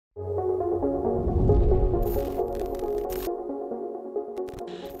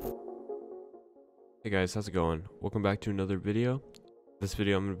Hey guys, how's it going? Welcome back to another video. This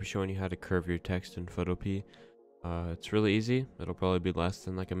video I'm going to be showing you how to curve your text in Photopea. It's really easy. It'll probably be less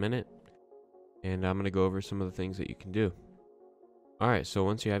than like a minute. And I'm going to go over some of the things that you can do. Alright, so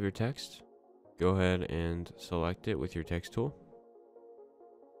once you have your text, go ahead and select it with your text tool.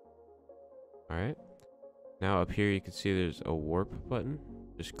 Alright. Now up here you can see there's a warp button.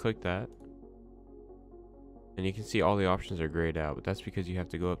 Just click that. And you can see all the options are grayed out, but that's because you have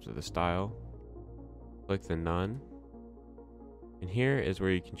to go up to the style. Click the none, and here is where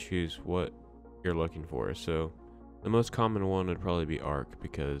you can choose what you're looking for. So the most common one would probably be arc,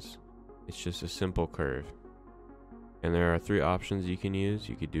 because it's just a simple curve. And there are three options you can use.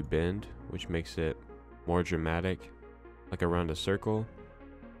 You could do bend, which makes it more dramatic, like around a circle,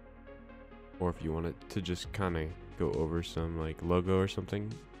 or if you want it to just kind of go over some like logo or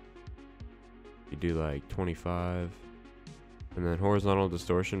something, you do like 25. And then horizontal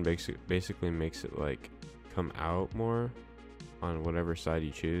distortion basically makes it like come out more on whatever side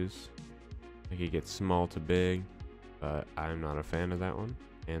you choose. Like it gets small to big, but I'm not a fan of that one.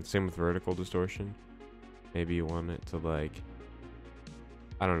 And same with vertical distortion. Maybe you want it to like,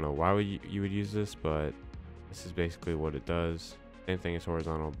 I don't know why you would use this, but this is basically what it does. Same thing as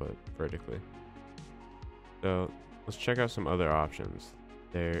horizontal, but vertically. So let's check out some other options.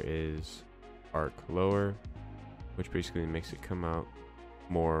 There is arc lower, which basically makes it come out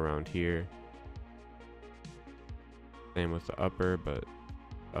more around here. Same with the upper, but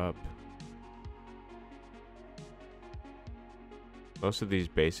up. Most of these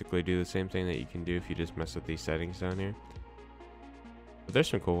basically do the same thing that you can do if you just mess with these settings down here. But there's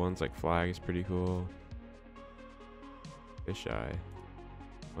some cool ones, like flag is pretty cool. Fisheye.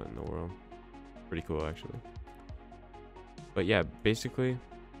 What in the world? Pretty cool actually. But yeah, basically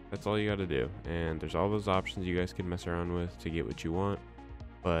that's all you got to do, and there's all those options you guys can mess around with to get what you want,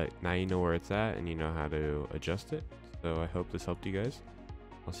 but now you know where it's at and you know how to adjust it. So I hope this helped you guys.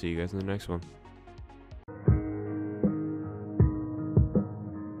 I'll see you guys in the next one.